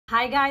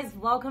Hi guys,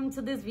 welcome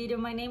to this video.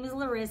 My name is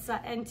Larissa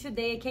and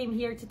today I came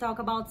here to talk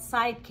about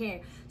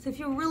SightCare. So if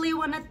you really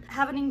want to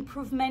have an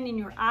improvement in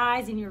your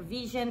eyes, in your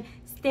vision,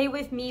 stay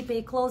with me,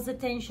 pay close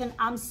attention.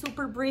 I'm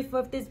super brief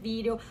with this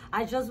video.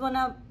 I just want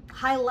to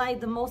highlight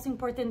the most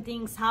important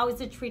things. How is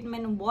the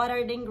treatment? What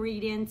are the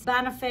ingredients,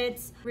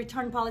 benefits,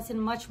 return policy,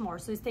 and much more.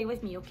 So stay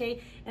with me,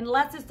 okay? And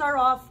let's start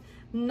off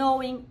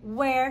knowing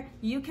where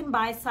you can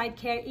buy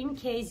SightCare in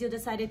case you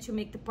decided to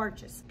make the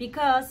purchase,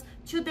 because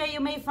today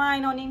you may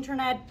find on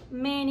internet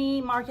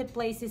many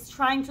marketplaces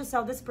trying to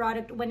sell this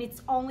product when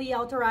it's only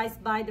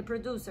authorized by the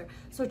producer.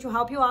 So to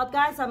help you out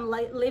guys, I'm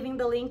leaving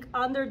the link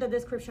under the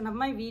description of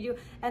my video,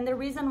 and the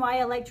reason why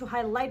I like to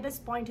highlight this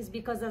point is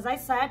because, as I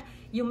said,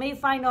 you may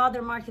find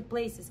other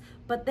marketplaces,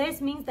 but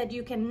this means that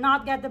you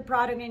cannot get the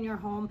product in your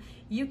home.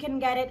 You can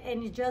get it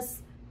and it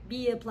just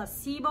be a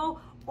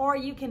placebo, or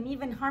you can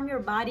even harm your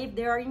body if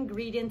there are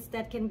ingredients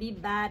that can be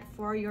bad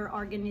for your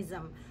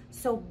organism.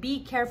 So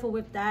be careful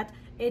with that.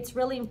 It's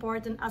really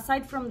important.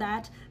 Aside from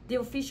that, the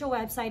official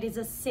website is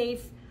a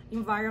safe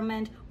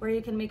environment where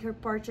you can make your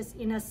purchase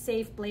in a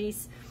safe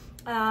place.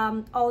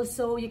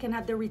 Also, you can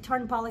have the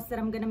return policy that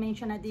I'm going to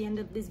mention at the end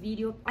of this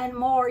video and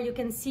more. You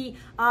can see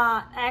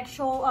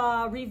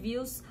actual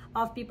reviews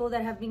of people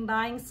that have been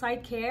buying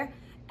SightCare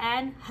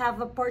and have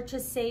a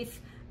purchase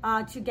safe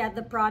to get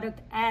the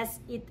product as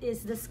it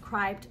is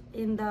described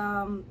in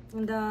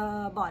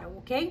the bottle,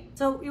 okay?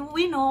 So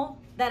we know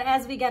that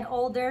as we get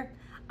older,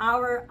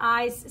 our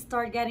eyes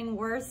start getting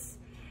worse,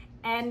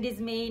 and this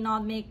may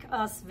not make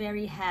us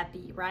very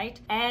happy, right?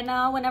 And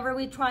whenever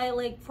we try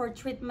like for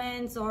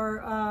treatments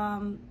or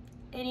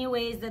any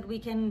ways that we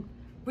can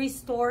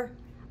restore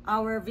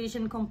our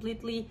vision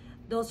completely,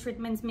 those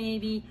treatments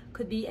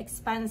could be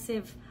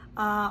expensive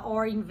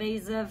or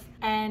invasive.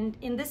 And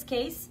in this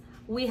case,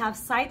 we have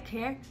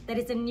SightCare, that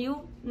is a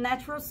new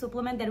natural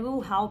supplement that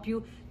will help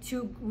you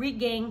to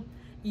regain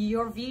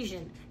your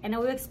vision. And I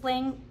will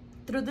explain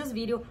through this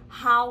video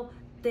how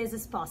this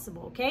is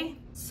possible, okay?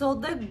 So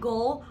the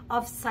goal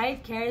of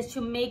SightCare is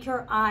to make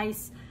your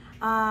eyes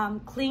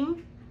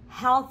clean,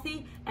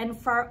 healthy, and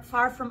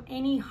far from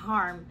any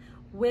harm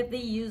with the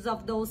use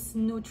of those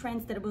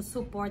nutrients that will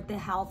support the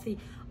health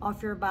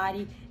of your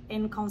body,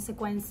 in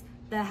consequence,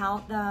 the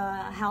health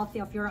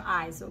of your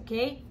eyes,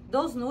 okay?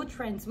 Those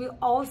nutrients will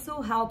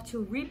also help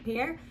to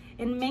repair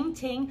and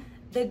maintain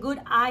the good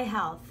eye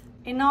health.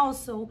 And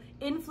also,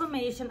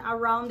 inflammation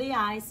around the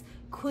eyes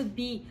could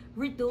be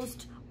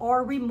reduced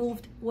or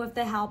removed with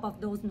the help of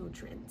those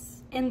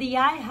nutrients. And the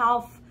eye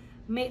health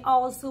may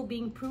also be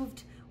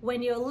improved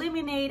when you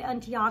eliminate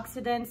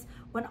antioxidants,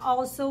 when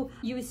also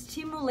you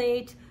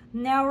stimulate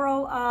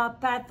neural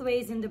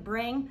pathways in the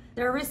brain.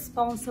 They're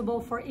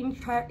responsible for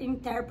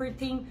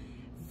interpreting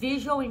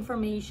visual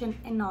information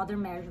and other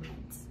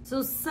measurements.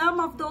 So some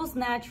of those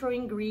natural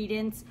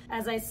ingredients,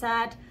 as I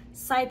said,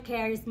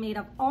 SightCare is made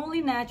of only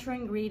natural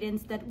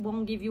ingredients that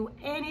won't give you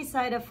any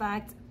side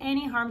effects,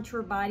 any harm to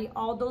your body.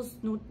 All those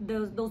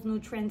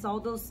nutrients, all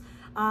those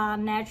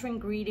natural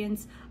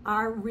ingredients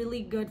are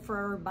really good for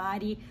our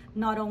body,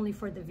 not only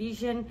for the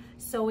vision.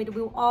 So it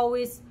will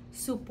always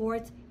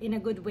support in a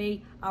good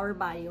way our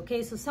body,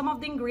 okay? So some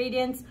of the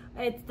ingredients,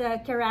 it's the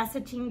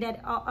quercetin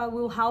that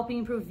will help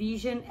improve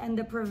vision and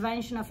the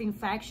prevention of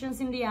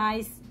infections in the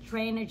eyes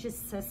drainage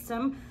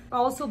system.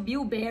 Also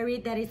bilberry,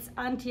 that is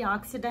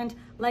antioxidant,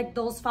 like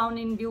those found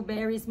in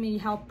bilberries, may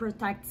help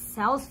protect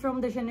cells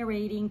from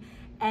degenerating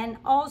and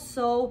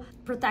also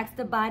protects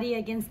the body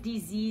against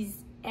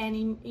disease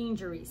and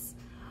injuries.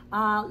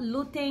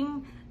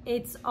 Lutein,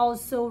 it's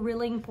also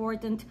really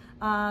important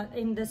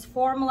in this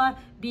formula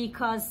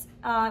because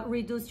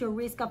reduce your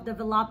risk of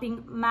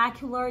developing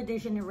macular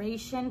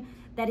degeneration.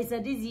 That is a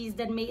disease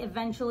that may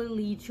eventually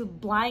lead to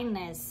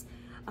blindness.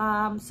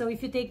 So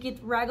if you take it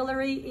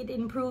regularly, it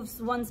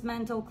improves one's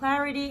mental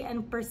clarity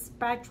and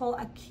perceptual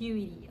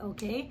acuity,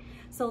 okay?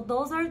 So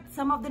those are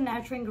some of the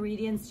natural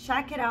ingredients.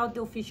 Check it out,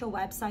 the official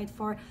website,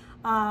 for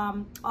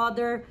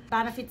other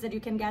benefits that you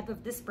can get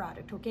with this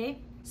product, okay?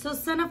 So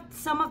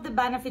some of the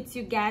benefits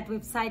you get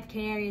with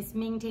SightCare is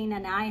maintain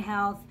an eye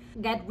health,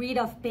 get rid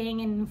of pain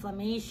and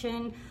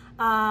inflammation,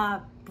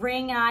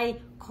 brain-eye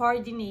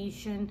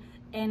coordination,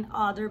 and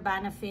other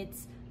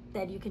benefits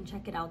that you can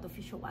check it out, the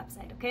official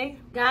website, okay?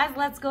 Guys,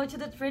 let's go to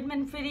the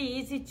treatment. Pretty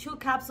easy, 2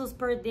 capsules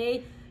per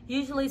day.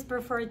 Usually it's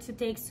preferred to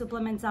take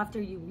supplements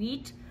after you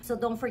eat. So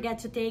don't forget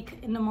to take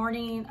in the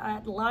morning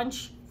at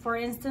lunch, for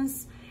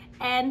instance.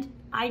 And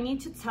I need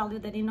to tell you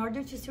that in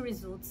order to see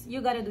results, you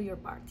gotta do your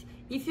part.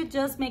 If you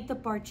just make the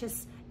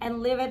purchase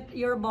and leave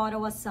your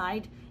bottle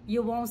aside,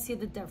 you won't see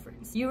the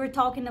difference. You were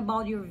talking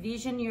about your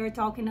vision, you're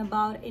talking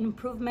about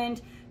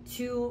improvement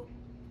to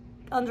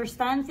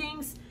understand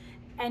things,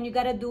 and you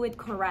gotta do it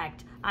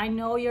correct. I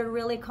know you're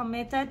really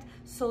committed,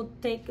 so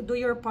do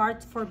your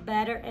part for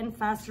better and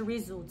faster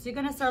results. You're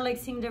gonna start like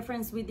seeing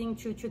difference within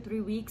 2 to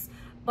 3 weeks,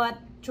 but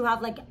to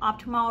have like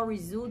optimal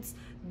results,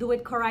 do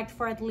it correct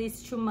for at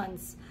least 2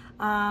 months.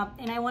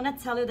 And I want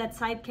to tell you that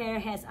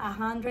SightCare has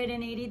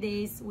 180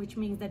 days, which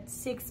means that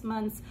 6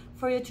 months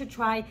for you to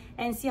try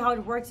and see how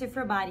it works with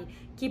your body.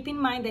 Keep in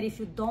mind that if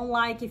you don't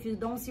like, if you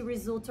don't see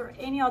results or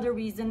any other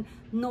reason,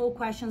 no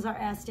questions are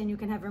asked and you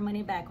can have your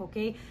money back,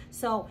 okay?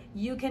 So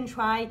you can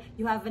try,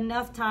 you have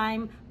enough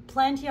time,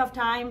 plenty of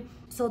time,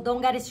 so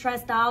don't get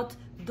stressed out.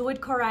 Do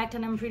it correct,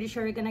 and I'm pretty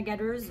sure you're gonna get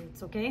the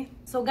results, okay?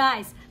 So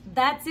guys,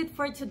 that's it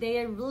for today.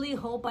 I really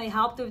hope I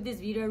helped with this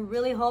video. I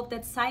really hope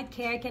that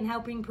SightCare can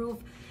help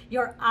improve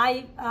your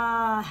eye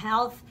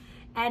health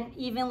and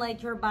even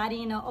like your body,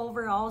 you know,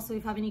 overall. So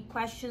if you have any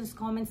questions,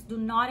 comments, do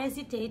not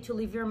hesitate to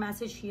leave your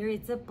message here.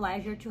 It's a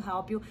pleasure to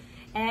help you.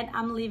 And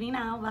I'm leaving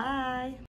now. Bye.